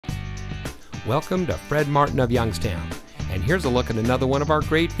Welcome to Fred Martin of Youngstown, and here's a look at another one of our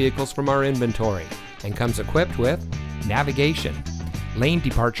great vehicles from our inventory, and comes equipped with navigation, lane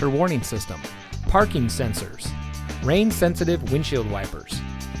departure warning system, parking sensors, rain-sensitive windshield wipers,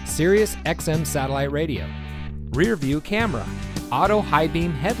 Sirius XM satellite radio, rear view camera, auto high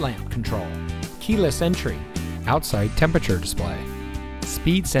beam headlamp control, keyless entry, outside temperature display,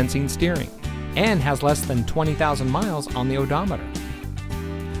 speed sensing steering, and has less than 20,000 miles on the odometer.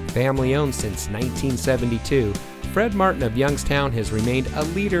 family owned since 1972, Fred Martin of Youngstown has remained a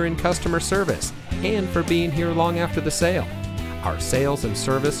leader in customer service and for being here long after the sale. Our sales and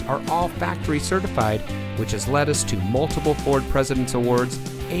service are all factory certified, which has led us to multiple Ford President's Awards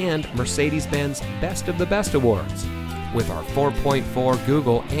and Mercedes-Benz Best of the Best Awards. With our 4.4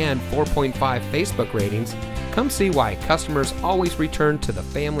 Google and 4.5 Facebook ratings, come see why customers always return to the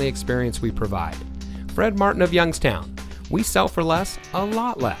family experience we provide. Fred Martin of Youngstown. We sell for less, a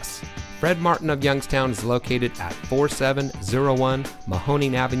lot less. Fred Martin of Youngstown is located at 4701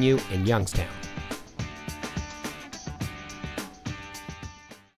 Mahoning Avenue in Youngstown.